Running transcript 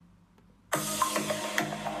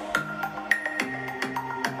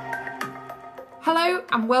Hello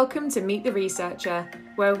and welcome to Meet the Researcher,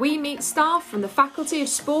 where we meet staff from the Faculty of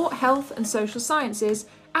Sport, Health and Social Sciences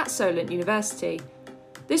at Solent University.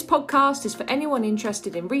 This podcast is for anyone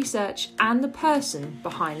interested in research and the person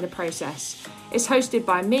behind the process. It's hosted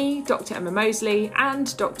by me, Dr. Emma Mosley,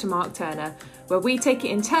 and Dr. Mark Turner, where we take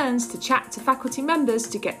it in turns to chat to faculty members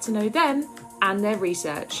to get to know them and their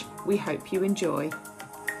research. We hope you enjoy.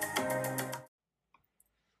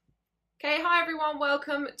 Okay, hi everyone,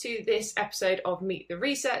 welcome to this episode of Meet the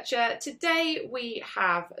Researcher. Today we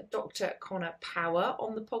have Dr. Connor Power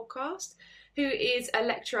on the podcast, who is a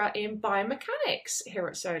lecturer in biomechanics here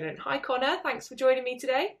at Solent. Hi Connor, thanks for joining me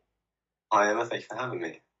today. Hi Emma, thanks for having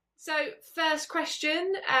me. So first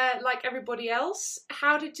question, like everybody else,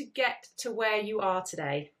 how did you get to where you are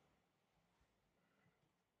today?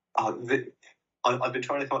 I've been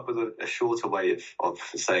trying to come up with a shorter way of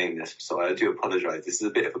saying this, so I do apologise. This is a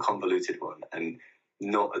bit of a convoluted one and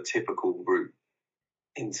not a typical route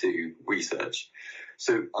into research.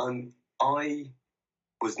 So I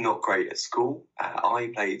was not great at school. I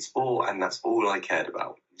played sport and that's all I cared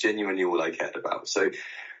about, genuinely all I cared about. So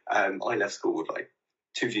I left school with like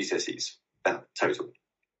 2 GCSEs, total.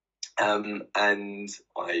 And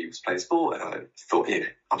I was playing sport and I thought,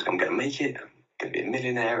 I'm going to make it. Going to be a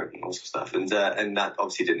millionaire and all sorts of stuff, and that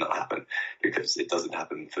obviously did not happen because it doesn't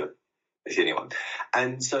happen for anyone.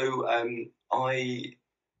 And so I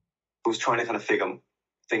was trying to kind of figure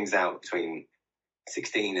things out between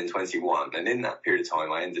 16 and 21, and in that period of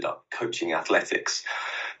time I ended up coaching athletics.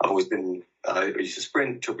 I used to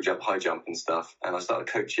sprint, triple jump, high jump and stuff, and I started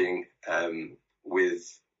coaching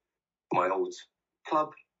with my old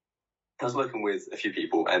club. I was working with a few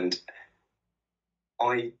people and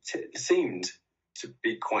I seemed to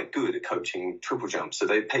be quite good at coaching triple jump. So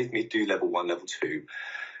they paid me to do level 1, level 2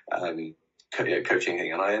 coaching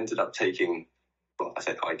thing. And I ended up taking, well, I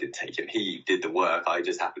said I did take him. He did the work. I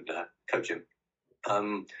just happened to coach him.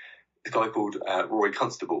 This guy called Rory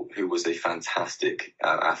Constable, who was a fantastic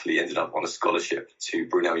athlete, ended up on a scholarship to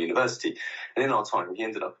Brunel University. And in our time, he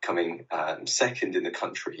ended up coming second in the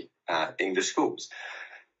country at English schools.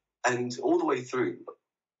 And all the way through,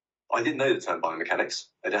 I didn't know the term biomechanics.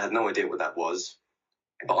 I had no idea what that was,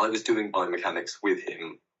 but I was doing biomechanics with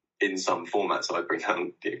him in some format. So I'd bring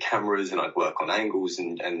down cameras and I'd work on angles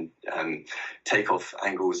and takeoff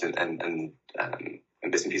angles and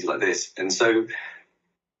bits and pieces like this. And so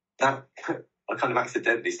that I kind of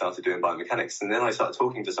accidentally started doing biomechanics. And then I started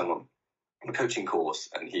talking to someone on a coaching course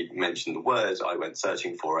and he mentioned the word. I went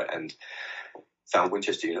searching for it and found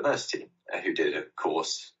Winchester University, who did a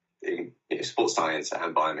course in sports science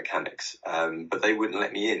and biomechanics, but they wouldn't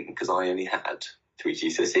let me in because I only had 3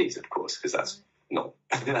 GCSEs, of course, because that's not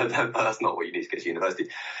what you need to get to university.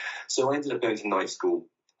 So I ended up going to night school.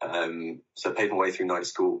 So I paid my way through night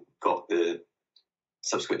school, got the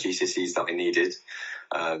subsequent GCSEs that I needed,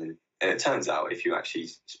 and it turns out if you actually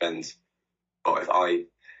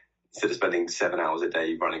instead of spending 7 hours a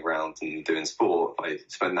day running around and doing sport, I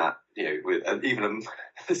spend that, with even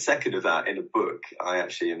a second of that in a book, I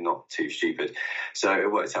actually am not too stupid. So it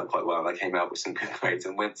worked out quite well. I came out with some good grades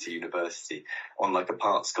and went to university on like a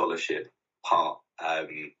part scholarship, part, I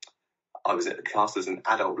was classed as an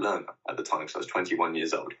adult learner at the time, so I was 21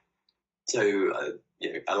 years old. So,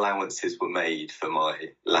 allowances were made for my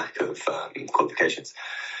lack of qualifications.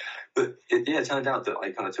 But it turned out that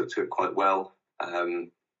I kind of took to it quite well. So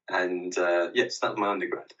that was my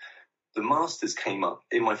undergrad. The masters came up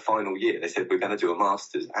in my final year. They said, we're going to do a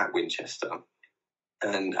masters at Winchester.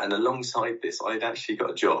 And alongside this, I'd actually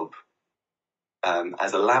got a job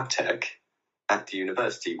as a lab tech at the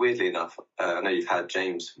university. Weirdly enough, I know you've had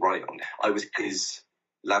James Wright on. I was his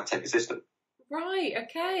lab tech assistant. Right,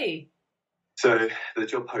 okay. So the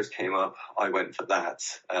job post came up. I went for that.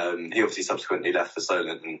 He obviously subsequently left for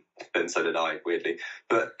Solent, and then so did I, weirdly.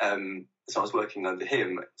 But so I was working under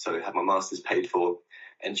him, so I had my master's paid for.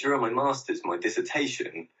 And during my master's, my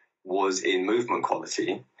dissertation was in movement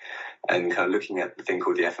quality and kind of looking at the thing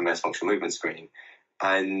called the FMS functional movement screen.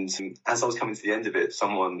 And as I was coming to the end of it,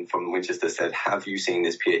 someone from Winchester said, have you seen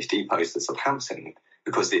this PhD post at Southampton?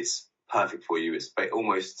 Because it's perfect for you. It's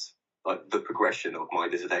almost like the progression of my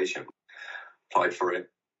dissertation. Applied for it,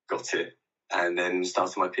 got it, and then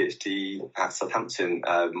started my PhD at Southampton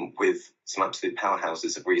with some absolute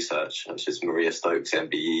powerhouses of research, such as Maria Stokes,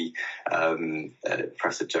 MBE,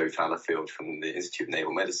 Professor Joe Fallowfield from the Institute of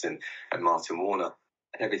Naval Medicine, and Martin Warner.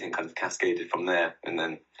 Everything kind of cascaded from there, and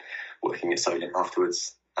then working at Solent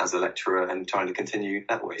afterwards as a lecturer and trying to continue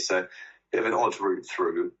that way. So a bit of an odd route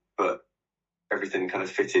through, but everything kind of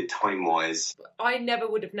fitted time-wise. I never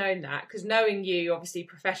would have known that, because knowing you, obviously,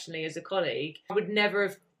 professionally as a colleague, I would never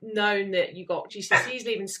have known that you got GCSEs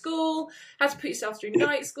leaving school, had to put yourself through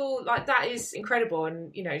night school. Like, that is incredible,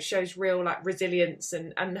 and shows real like resilience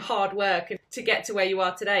and hard work to get to where you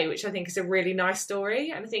are today, which I think is a really nice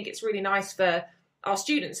story. And I think it's really nice for our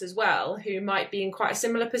students as well, who might be in quite a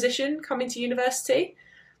similar position coming to university.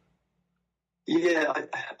 Yeah,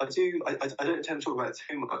 I do. I don't tend to talk about it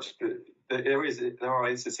too much, but there are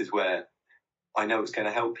instances where I know it's going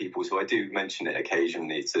to help people, so I do mention it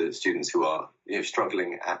occasionally to students who are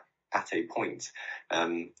struggling at a point.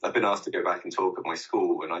 I've been asked to go back and talk at my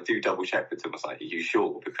school, and I do double check with them. I was like, "Are you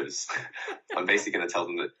sure?" Because I'm basically going to tell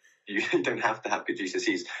them that you don't have to have good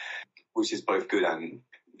GCSEs, which is both good, and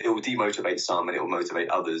it will demotivate some and it will motivate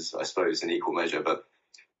others, I suppose, in equal measure. But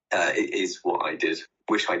it is what I did.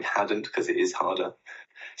 Wish I hadn't, because it is harder.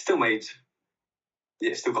 Still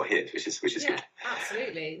got hit, which is good.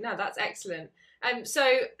 Absolutely. No, that's excellent. So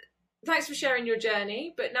thanks for sharing your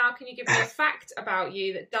journey, but now can you give me a fact about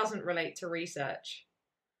you that doesn't relate to research?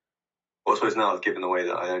 Well, I suppose now I've given away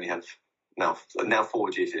that I only have now 4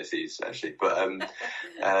 GCSEs, actually. But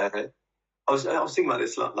I was thinking about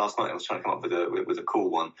this last night. I was trying to come up with a cool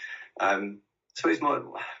one. I suppose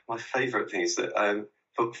my favourite thing is that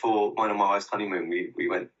for mine and my wife's honeymoon,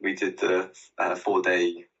 we did the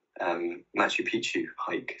 4-day Machu Picchu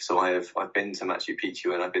hike. So I've been to Machu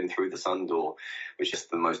Picchu, and I've been through the sun door, which is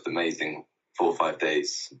the most amazing 4 or 5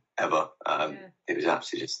 days ever. It was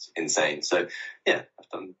absolutely just insane. So yeah,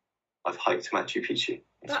 I've hiked Machu Picchu.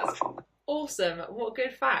 It's quite fun. Awesome. What a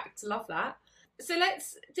good fact. Love that. So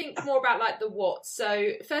let's think more about like the what. So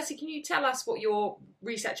firstly, can you tell us what your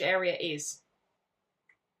research area is?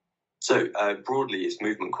 So broadly, it's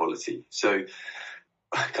movement quality. So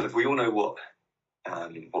kind of we all know what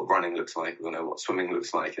running looks like. We all know what swimming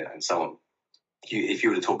looks like, and so on. If you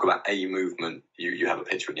were to talk about a movement, you have a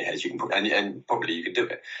picture in your head. You can and probably you can do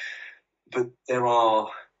it. But there are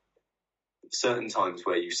certain times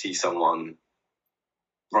where you see someone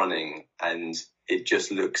running and it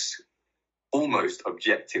just looks almost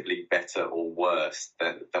objectively better or worse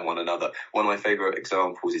than one another. One of my favourite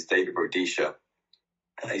examples is David Rudisha.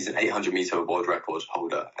 He's an 800-metre world record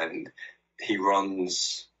holder, and he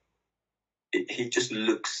runs. He just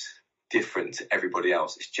looks different to everybody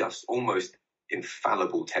else. It's just almost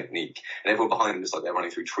infallible technique, and everyone behind him is like they're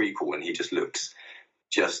running through treacle, and he just looks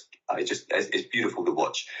it's beautiful to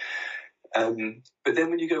watch. But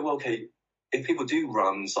then when you go, well, okay, if people do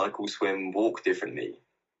run, cycle, swim, walk differently,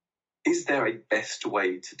 is there a best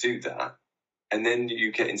way to do that? And then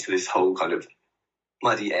you get into this whole kind of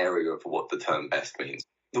muddy area of what the term best means.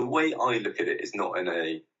 The way I look at it is not in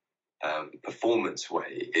a performance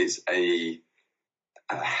way, is a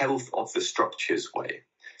health of the structures way.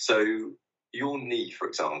 So your knee, for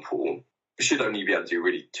example, should only be able to do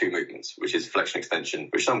really 2 movements, which is flexion extension,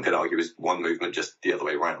 which some could argue is 1 movement just the other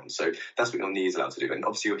way around. So that's what your knee is allowed to do. And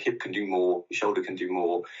obviously your hip can do more, your shoulder can do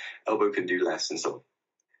more, elbow can do less, and so on.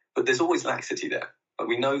 But there's always laxity there. But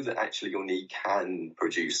we know that actually your knee can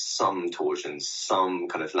produce some torsion, some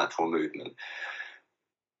kind of lateral movement.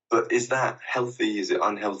 But is that healthy? Is it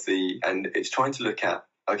unhealthy? And it's trying to look at,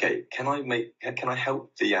 okay, can I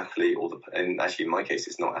help the athlete and actually in my case,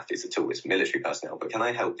 it's not athletes at all, it's military personnel, but can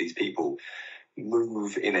I help these people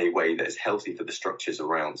move in a way that is healthy for the structures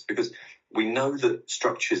around? Because we know that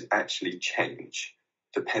structures actually change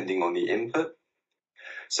depending on the input.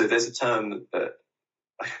 So there's a term that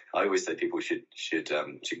I always say people should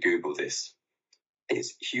Google this.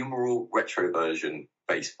 It's humeral retroversion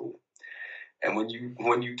baseball. And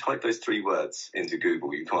when you type those 3 words into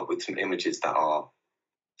Google, you come up with some images that are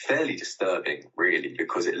fairly disturbing, really,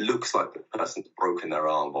 because it looks like the person's broken their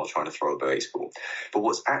arm while trying to throw a baseball. But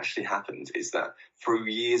what's actually happened is that through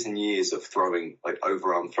years and years of throwing, like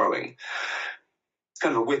overarm throwing, it's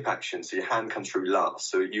kind of a whip action. So your hand comes through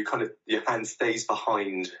last. So your hand stays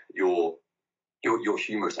behind your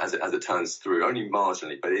humerus as it turns through, only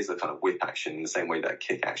marginally, but it is a kind of whip action in the same way that a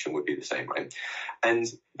kick action would be the same, right?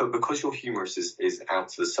 But because your humerus is out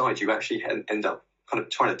to the side, you actually end up kind of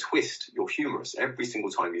trying to twist your humerus every single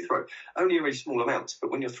time you throw. Only a really small amount, but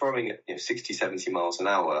when you're throwing at 60, 70 miles an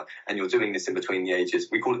hour, and you're doing this in between the ages,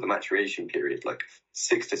 we call it the maturation period, like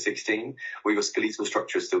 6 to 16, where your skeletal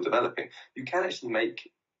structure is still developing, you can actually make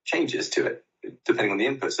changes to it, depending on the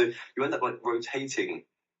input. So you end up like rotating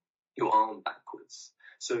your arm backwards.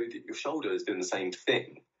 So your shoulder is doing the same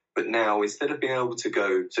thing. But now, instead of being able to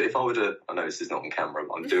go, so if I were to, I know this is not on camera,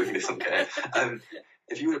 but I'm doing this on camera.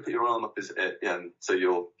 If you were to put your arm up so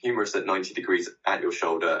your humerus at 90 degrees at your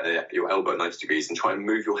shoulder, your elbow at 90 degrees, and try and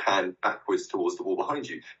move your hand backwards towards the wall behind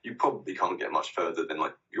you, you probably can't get much further than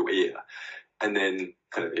like your ear. And then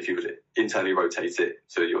kind of if you were to internally rotate it,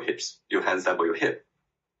 so your hands down by your hip,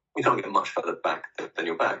 we can't get much further back than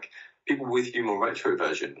your back. People with humeral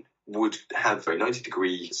retroversion would have a 90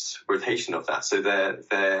 degrees rotation of that. So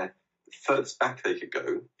their furthest back they could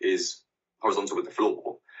go is horizontal with the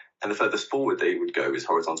floor, and the furthest forward they would go is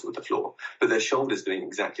horizontal with the floor. But their shoulder's doing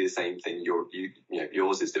exactly the same thing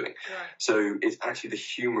yours is doing. Right. So it's actually the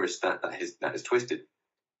humerus that is twisted.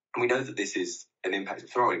 And we know that this is an impact of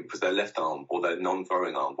throwing because their left arm or their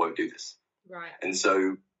non-throwing arm won't do this. Right. And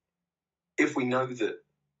so if we know that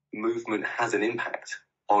movement has an impact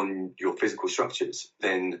on your physical structures,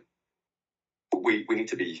 then we need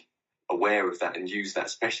to be aware of that and use that,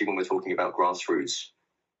 especially when we're talking about grassroots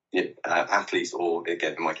athletes, or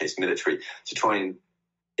again, in my case, military, to try and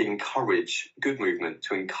encourage good movement,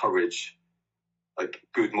 to encourage like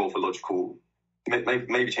good morphological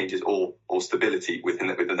maybe changes or stability within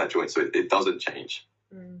that joint, so it doesn't change,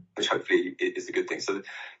 which hopefully is a good thing. So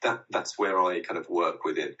that's where I kind of work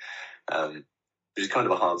within, which is kind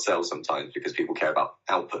of a hard sell sometimes because people care about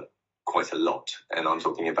output quite a lot, and I'm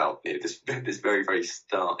talking about this very, very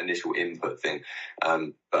start initial input thing,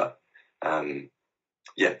 that's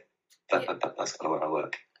kind of where I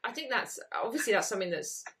work. I think that's something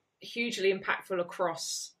that's hugely impactful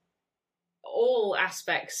across all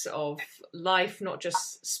aspects of life, not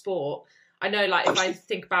just sport. I know, like, if I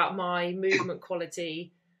think about my movement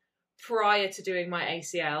quality prior to doing my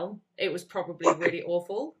ACL, it was probably really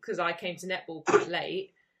awful because I came to netball quite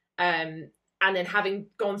late. And then having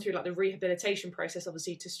gone through like the rehabilitation process,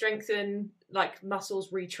 obviously, to strengthen like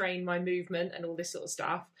muscles, retrain my movement and all this sort of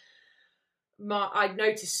stuff, I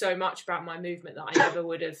noticed so much about my movement that I never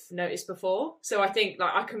would have noticed before. So I think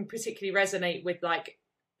like I can particularly resonate with like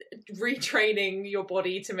retraining your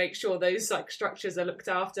body to make sure those like structures are looked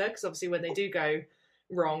after, because obviously when they do go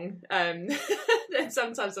wrong, then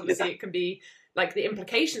sometimes obviously it can be like the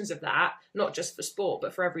implications of that, not just for sport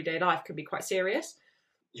but for everyday life, can be quite serious.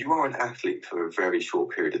 You are an athlete for a very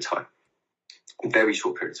short period of time, and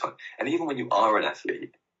even when you are an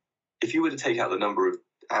athlete, if you were to take out the number of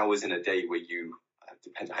hours in a day where you,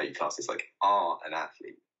 depends on how you class this, like are an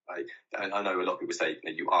athlete, right? And I know a lot of people say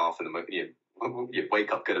you are for the moment, you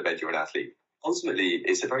wake up, go to bed, you're an athlete. Ultimately,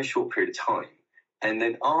 it's a very short period of time. And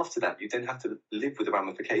then after that, you then have to live with the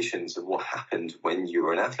ramifications of what happened when you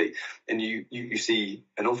were an athlete. And you see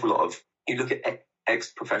an awful lot of, you look at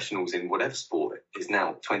ex-professionals in whatever sport is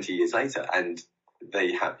now 20 years later, and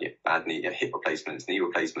they have bad knee, hip replacements, knee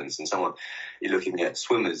replacements, and so on. You're looking at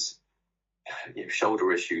swimmers,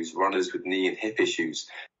 shoulder issues, runners with knee and hip issues.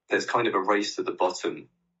 There's kind of a race to the bottom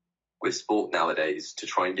with sport nowadays to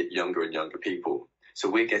try and get younger and younger people. So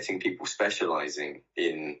we're getting people specialising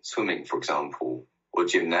in swimming, for example, or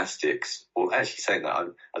gymnastics, or actually saying that,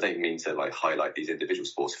 I don't mean to like highlight these individual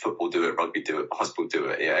sports. Football do it, rugby do it, basketball do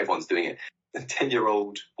it, everyone's doing it. A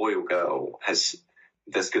 10-year-old boy or girl has,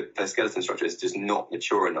 their skeleton structure is just not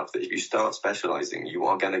mature enough that if you start specialising, you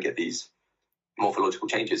are going to get these morphological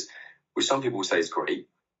changes, which some people say is great.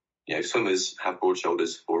 Swimmers have broad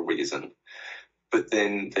shoulders for a reason, but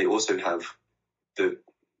then they also have the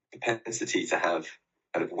propensity to have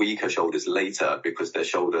kind of weaker shoulders later because their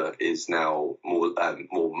shoulder is now more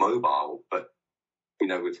mobile. But we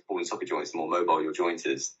know with ball and socket joints, the more mobile your joint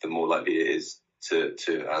is, the more likely it is to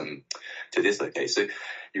dislocate. So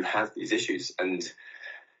you have these issues, and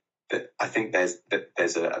I think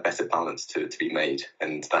there's a better balance to be made,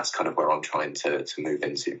 and that's kind of where I'm trying to move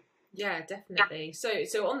into. Yeah, definitely. So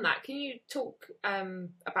on that, can you talk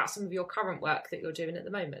about some of your current work that you're doing at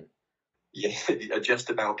the moment? Yeah, I just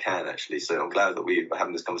about can, actually. So I'm glad that we're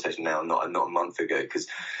having this conversation now, not a month ago, because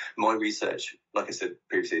my research, like I said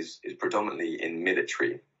previously, is predominantly in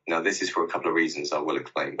military. Now, this is for a couple of reasons I will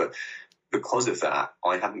explain, but because of that,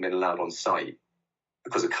 I haven't been allowed on site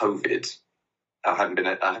because of COVID. I haven't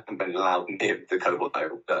been allowed near the cohort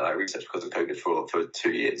that I researched because of COVID for 2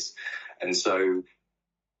 years, and so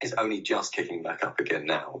it's only just kicking back up again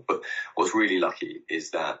now. But what's really lucky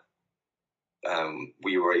is that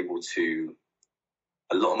we were able to,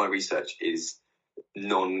 a lot of my research is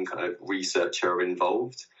non-kind of researcher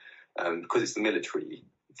involved, because it's the military.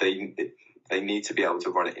 They need to be able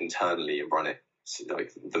to run it internally and run it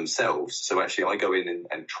like themselves. So actually I go in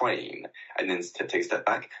and train and then take a step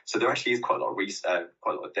back. So there actually is quite a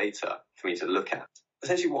lot of data for me to look at.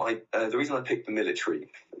 Essentially the reason I picked the military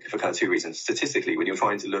for kind of two reasons. Statistically, when you're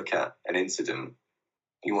trying to look at an incident,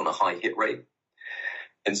 you want a high hit rate.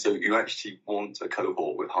 And so you actually want a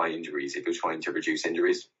cohort with high injuries if you're trying to reduce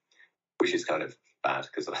injuries, which is kind of bad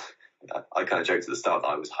because I kind of joked at the start that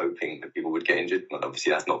I was hoping that people would get injured. Well,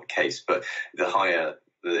 obviously that's not the case, but the higher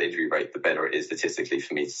the injury rate, the better it is statistically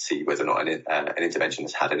for me to see whether or not an intervention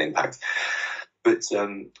has had an impact. But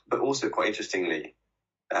also quite interestingly,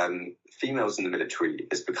 females in the military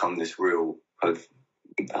has become this real kind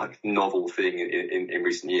of novel thing in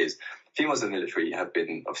recent years. Females in the military have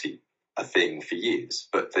been obviously a thing for years,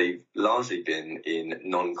 but they've largely been in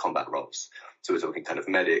non-combat roles. So we're talking kind of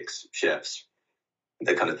medics, chefs,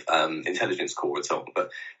 the kind of intelligence corps and so on.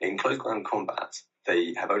 But in close ground combat,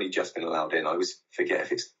 they have only just been allowed in. I always forget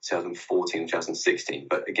if it's 2014 or 2016,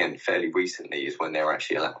 but again, fairly recently is when they were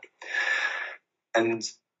actually allowed. And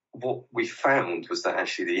what we found was that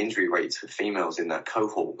actually the injury rates for females in that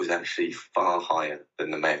cohort was actually far higher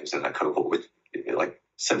than the males in that cohort, with like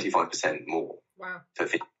 75% more. Wow. For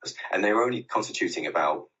females. And they were only constituting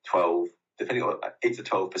about 12, depending on 8 to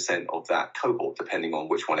 12% of that cohort, depending on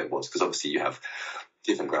which one it was, because obviously you have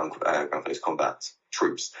different ground-based combat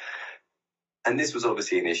troops. And this was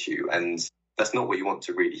obviously an issue, and that's not what you want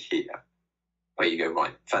to really hear, where you go,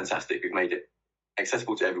 right, fantastic, we've made it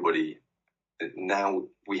accessible to everybody. Now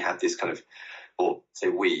we have this kind of, or say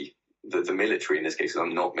we, the military in this case, because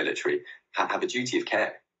I'm not military, have a duty of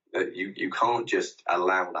care. You can't just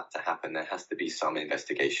allow that to happen. There has to be some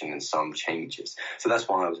investigation and some changes. So that's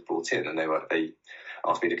why I was brought in, and they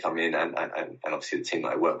asked me to come in, and obviously the team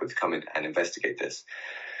that I work with to come in and investigate this.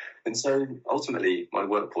 And so ultimately my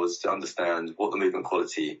work was to understand what the movement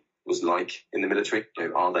quality was like in the military.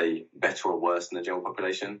 Are they better or worse than the general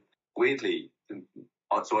population? Weirdly,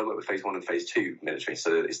 so I work with phase 1 and phase 2 military.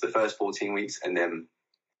 So it's the first 14 weeks and then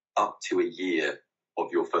up to a year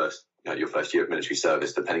of your first year of military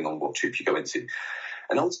service, depending on what troop you go into.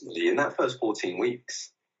 And ultimately, in that first 14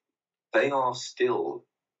 weeks, they are still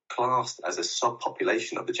classed as a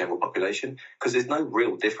subpopulation of the general population, because there's no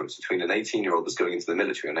real difference between an 18-year-old that's going into the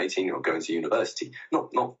military and an 18-year-old going to university.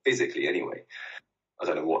 Not physically, anyway. I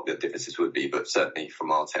don't know what the differences would be, but certainly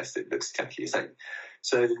from our test, it looks exactly the same.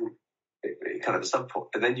 So it kind of a subpop.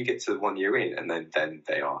 And then you get to 1 year in, and then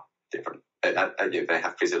they are different. They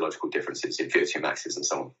have physiological differences in VO2 maxes and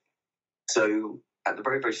so on. So at the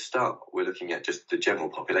very, very start, we're looking at just the general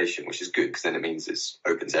population, which is good, because then it means it's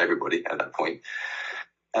open to everybody at that point.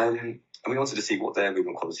 And we wanted to see what their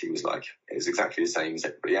movement quality was like. It was exactly the same as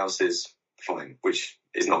everybody else's, fine, which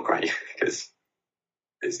is not great, because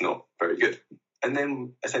it's not very good. And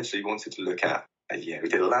then essentially wanted to look at, we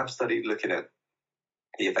did a lab study looking at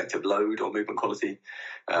the effect of load on movement quality.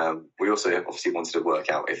 We also obviously wanted to work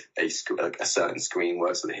out if a certain screen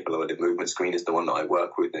works. So the hip-elliptic movement screen is the one that I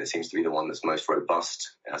work with, and it seems to be the one that's most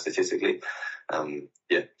robust statistically.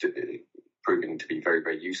 Proving to be very,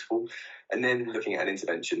 very useful. And then looking at an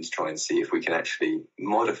intervention to try and see if we can actually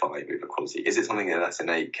modify movement quality. Is it something that's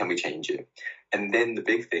innate? Can we change it? And then the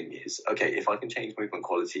big thing is, okay, if I can change movement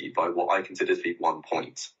quality by what I consider to be 1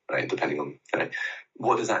 point, right, depending on,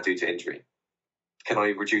 what does that do to injury? Can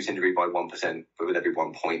I reduce injury by 1% with every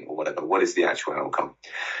 1 point or whatever? What is the actual outcome?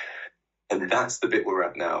 And that's the bit we're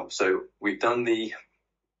at now. So we've done the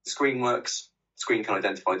screen works. Screen can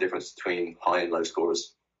identify difference between high and low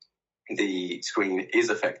scorers. The screen is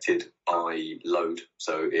affected by load.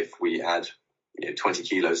 So if we add 20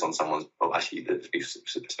 kilos on someone's, well, actually, to be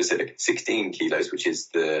specific, 16 kilos, which is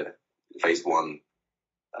the phase 1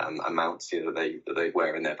 amounts that they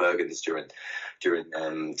wear in their Bergens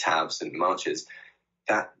during tabs and marches,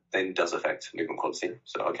 that then does affect movement quality.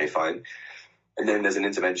 So, okay, fine. And then there's an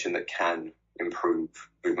intervention that can improve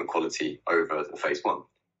movement quality over the phase 1.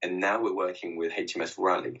 And now we're working with HMS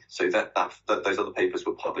Raleigh. So that those other papers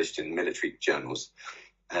were published in military journals.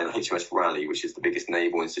 And HMS Raleigh, which is the biggest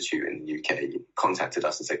naval institute in the UK, contacted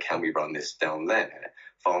us and said, can we run this down there?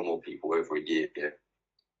 Far more people over a year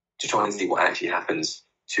to try and see what actually happens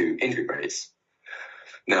to injury rates.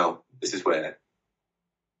 Now, this is where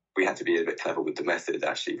we had to be a bit clever with the method,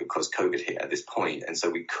 actually, because COVID hit at this point, and so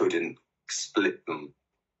we couldn't split them,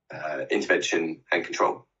 intervention and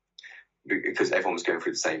control, because everyone was going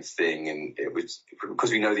through the same thing, and it was,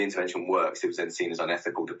 because we know the intervention works, it was then seen as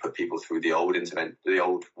unethical to put people through the old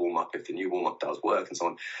warm-up if the new warm-up does work and so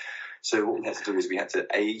on. So what we had to do is we had to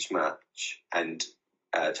age match and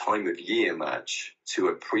time of year match to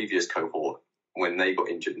a previous cohort when they got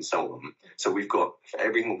injured and so on. So we've got, for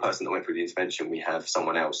every single person that went through the intervention, we have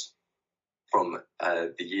someone else from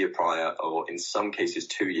the year prior, or in some cases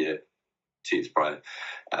 2 years prior,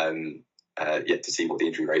 yet to see what the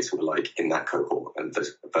injury rates were like in that cohort and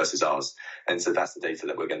versus ours. And so that's the data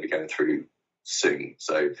that we're going to be going through soon.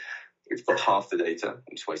 So we've got half the data.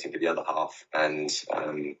 I'm just waiting for the other half. And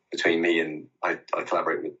between me and I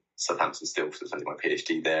collaborate with Southampton still, because I'm doing my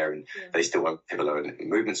PhD there, and they still won't have a low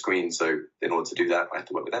movement screen. So in order to do that, I have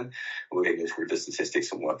to work with them. And we're going to go through the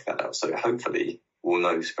statistics and work that out. So hopefully we'll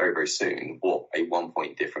know very, very soon what a 1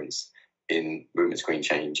 point difference in movement screen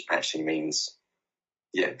change actually means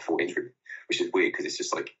before injury, which is weird because it's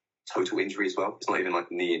just like total injury as well. It's not even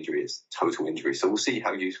like knee injury, it's total injury. So we'll see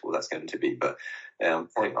how useful that's going to be. But I'm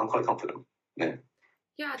quite confident. Yeah.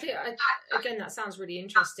 Yeah, again, that sounds really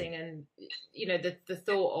interesting. And, you know, the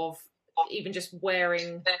thought of even just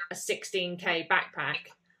wearing a 16K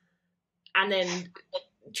backpack and then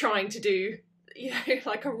trying to do, you know,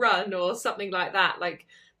 like a run or something like that, like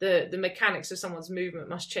the mechanics of someone's movement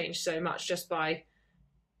must change so much just by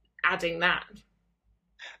adding that.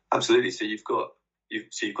 Absolutely. So you've got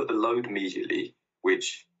the load immediately,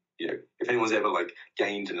 which, you know, if anyone's ever like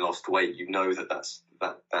gained and lost weight, you know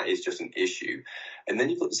that is just an issue. And then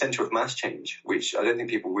you've got the center of mass change, which I don't think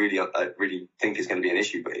people really think is going to be an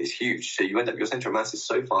issue, but it's huge. So you end up, your center of mass is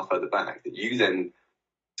so far further back that you then,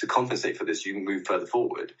 to compensate for this, you move further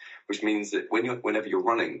forward, which means that whenever you're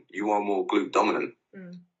running, you are more glute dominant.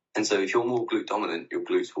 And so if you're more glute dominant, your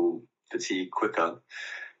glutes will fatigue quicker,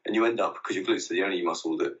 and you end up, because your glutes are the only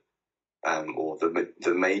muscle that or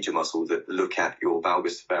the major muscle that look at your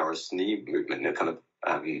valgus varus knee movement and kind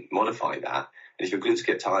of modify that. And if your glutes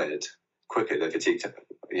get tired quicker, they fatigue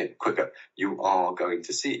quicker, you are going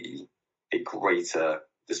to see a greater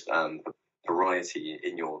variety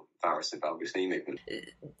in your varus and valgus knee movement.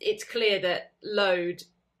 It's clear that load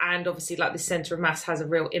and obviously like the center of mass has a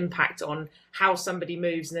real impact on how somebody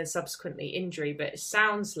moves and then subsequently injury. But it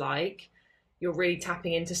sounds like you're really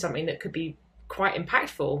tapping into something that could be quite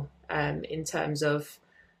impactful in terms of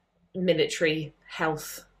military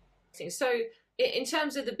health. So in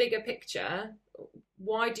terms of the bigger picture,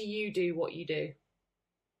 why do you do what you do?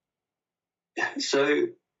 So,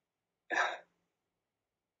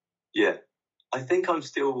 yeah, I think I'm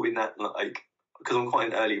still in that, like, because I'm quite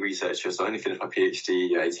an early researcher, so I only finished my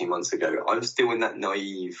PhD 18 months ago. I'm still in that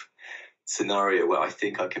naive scenario where I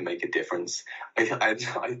think I can make a difference. I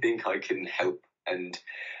think I can help, and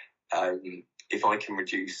if I can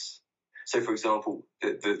reduce. So, for example,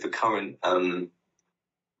 the current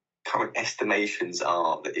estimations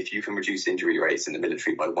are that if you can reduce injury rates in the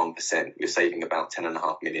military by 1%, you're saving about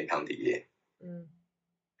 £10.5 million a year.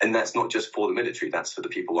 And that's not just for the military, that's for the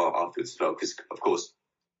people afterwards as well. Because, of course,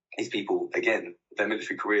 these people, again, their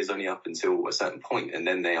military career is only up until a certain point, and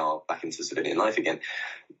then they are back into civilian life again.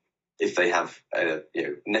 If they have a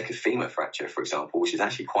neck of femur fracture, for example, which is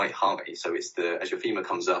actually quite high, so it's as your femur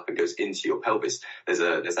comes up and goes into your pelvis, there's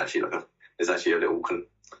actually a little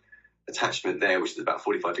attachment there, which is about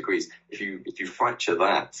 45 degrees. If you fracture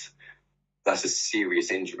that, that's a serious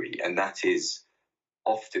injury, and that is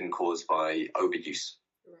often caused by overuse.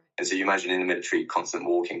 Right. And so you imagine in the military, constant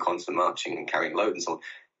walking, constant marching, and carrying load and so on.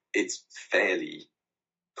 It's fairly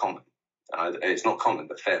common. It's not common,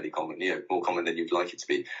 but fairly common, more common than you'd like it to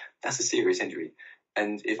be. That's a serious injury.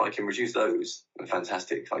 And if I can reduce those,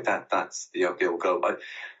 fantastic. Like that's the ideal goal.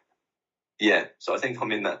 So I think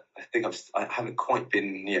I'm in that. I haven't quite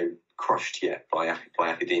been, crushed yet by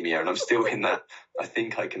academia, and I'm still in that. I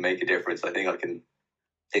think I can make a difference. I think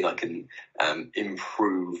I can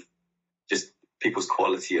improve just people's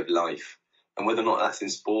quality of life. And whether or not that's in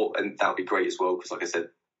sport, and that would be great as well, because like I said,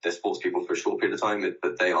 they're sports people for a short period of time,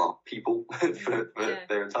 but they are people for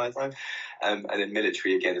their entire time. And in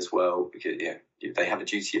military again as well, because they have a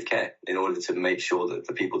duty of care in order to make sure that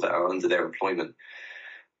the people that are under their employment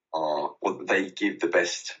they give the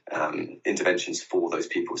best interventions for those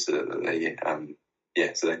people, so that they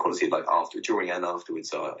so their quality of life during and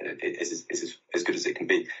afterwards is as good as it can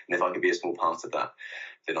be. And if I can be a small part of that,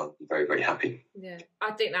 then I'm very, very happy. Yeah,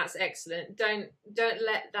 I think that's excellent. Don't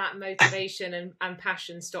let that motivation and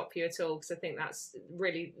passion stop you at all, because I think that's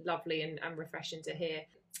really lovely and refreshing to hear.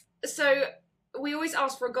 So we always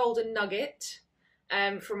ask for a golden nugget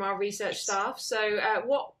from our research staff. So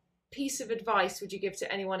what piece of advice would you give to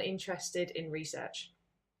anyone interested in research?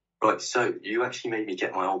 Right, so you actually made me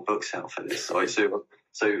get my old books out for this. So for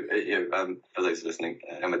those listening,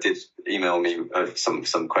 Emma did email me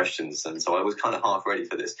some questions, and so I was kind of half ready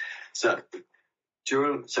for this. So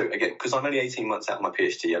again, because I'm only 18 months out of my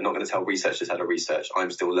PhD, I'm not going to tell researchers how to research.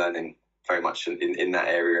 I'm still learning very much in that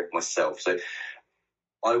area myself. So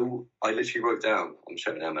I literally wrote down, I'm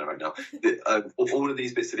showing Emma right now, all of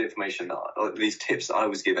these bits of information, these tips that I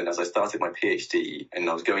was given as I started my PhD, and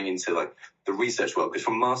I was going into like the research world, because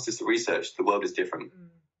from masters to research, the world is different.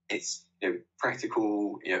 It's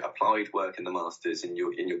practical, applied work in the masters, and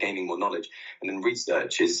you're gaining more knowledge. And then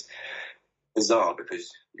research is bizarre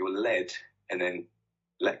because you're led and then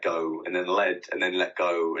let go, and then led and then let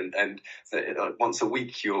go, and so once a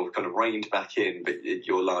week you're kind of reined back in, but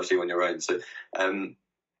you're largely on your own. So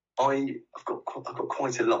I've got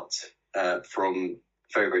quite a lot from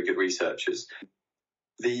very, very good researchers.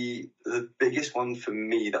 The biggest one for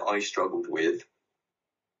me that I struggled with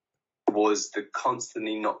was the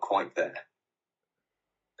constantly not quite there.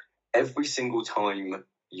 Every single time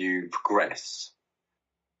you progress,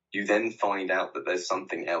 you then find out that there's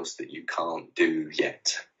something else that you can't do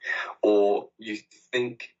yet. Or you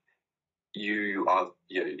think you're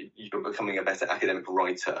becoming a better academic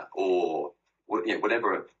writer, or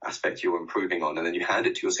whatever aspect you're improving on, and then you hand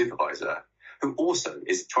it to your supervisor, who also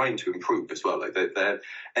is trying to improve as well. Like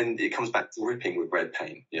and it comes back to ripping with red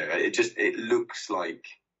pen. It looks like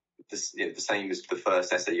the same as the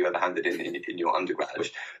first essay you ever handed in your undergrad.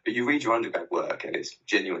 But you read your undergrad work and it's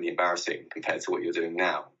genuinely embarrassing compared to what you're doing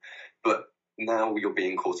now. But now you're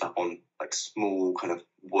being caught up on like small kind of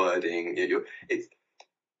wording. You're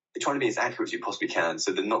trying to be as accurate as you possibly can,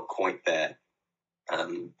 so they're not quite there.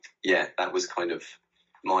 That was kind of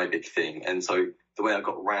my big thing. And so the way I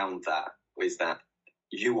got around that is that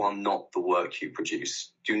you are not the work you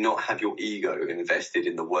produce. Do not have your ego invested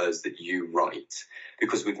in the words that you write,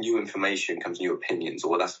 because with new information comes new opinions,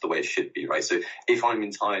 or that's the way it should be, right? So if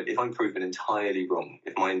I'm proven entirely wrong,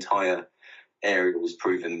 if my entire area was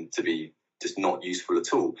proven to be just not useful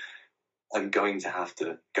at all, I'm going to have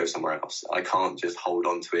to go somewhere else. I can't just hold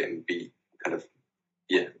on to it and be kind of,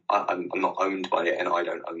 I'm not owned by it and I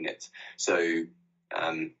don't own it. So,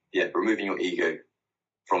 removing your ego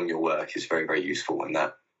from your work is very, very useful. And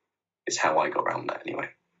that is how I got around that anyway.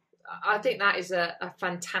 I think that is a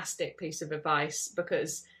fantastic piece of advice,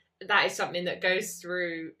 because that is something that goes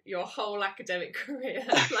through your whole academic career.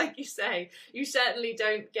 Like you say, you certainly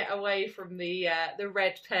don't get away from the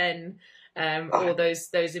red pen or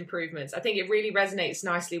those improvements. I think it really resonates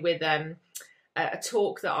nicely with a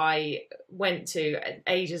talk that I went to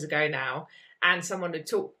ages ago now, and someone had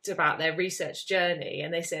talked about their research journey,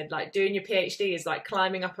 and they said, like, doing your PhD is like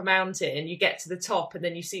climbing up a mountain. You get to the top and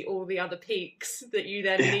then you see all the other peaks that you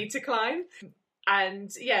then need to climb.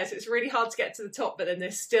 And so it's really hard to get to the top, but then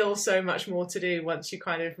there's still so much more to do once you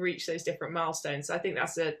kind of reach those different milestones. So I think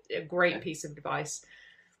that's a great piece of advice.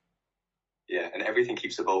 Yeah, and everything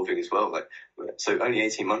keeps evolving as well. Like, so only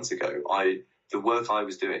 18 months ago, the work I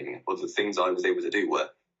was doing, or the things I was able to do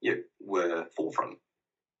were forefront.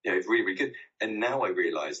 It's really, really good. And now I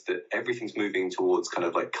realise that everything's moving towards kind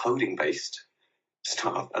of like coding-based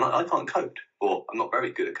stuff. And I can't code, or I'm not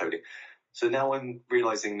very good at coding. So now I'm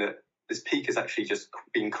realising that this peak has actually just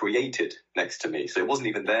been created next to me. So it wasn't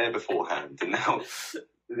even there beforehand. And now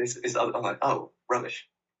I'm like, oh, rubbish.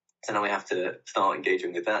 So now we have to start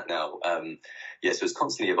engaging with that now. So it's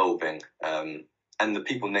constantly evolving. And the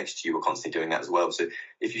people next to you are constantly doing that as well. So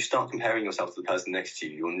if you start comparing yourself to the person next to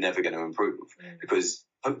you, you're never going to improve, because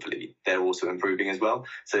hopefully they're also improving as well.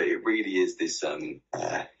 So it really is this,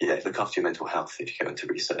 look after your mental health if you go into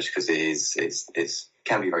research, because it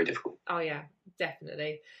can be very difficult. Oh yeah,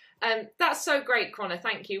 definitely. That's so great, Connor.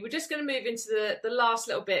 Thank you. We're just going to move into the last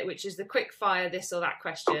little bit, which is the quick fire this or that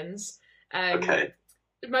questions. Okay.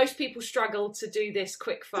 Most people struggle to do this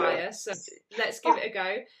quick fire, so let's give it a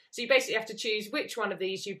go. So you basically have to choose which one of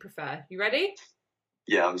these you prefer. You ready?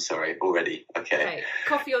 Yeah, I'm sorry, already. Okay.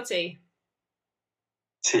 Coffee or tea?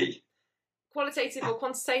 Tea. Qualitative or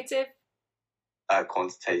quantitative?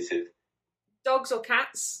 Quantitative. Dogs or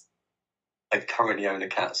cats? I currently own a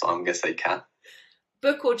cat, so I'm going to say cat.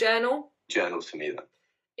 Book or journal? Journals for me, then.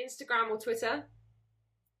 Instagram or Twitter?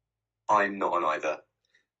 I'm not on either.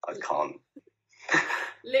 I can't.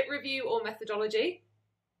 Lit review or methodology?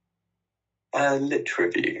 Lit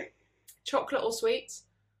review. Chocolate or sweets?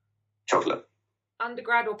 Chocolate.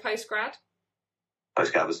 Undergrad or postgrad?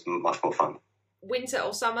 Postgrad was much more fun. Winter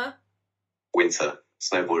or summer? Winter.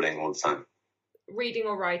 Snowboarding all the time. Reading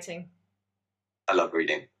or writing? I love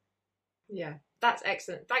reading. Yeah, that's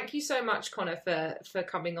excellent. Thank you so much, Connor, for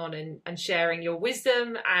coming on and sharing your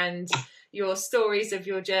wisdom and your stories of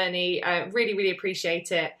your journey. Really, really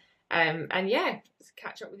appreciate it.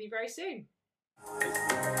 Catch up with you very soon.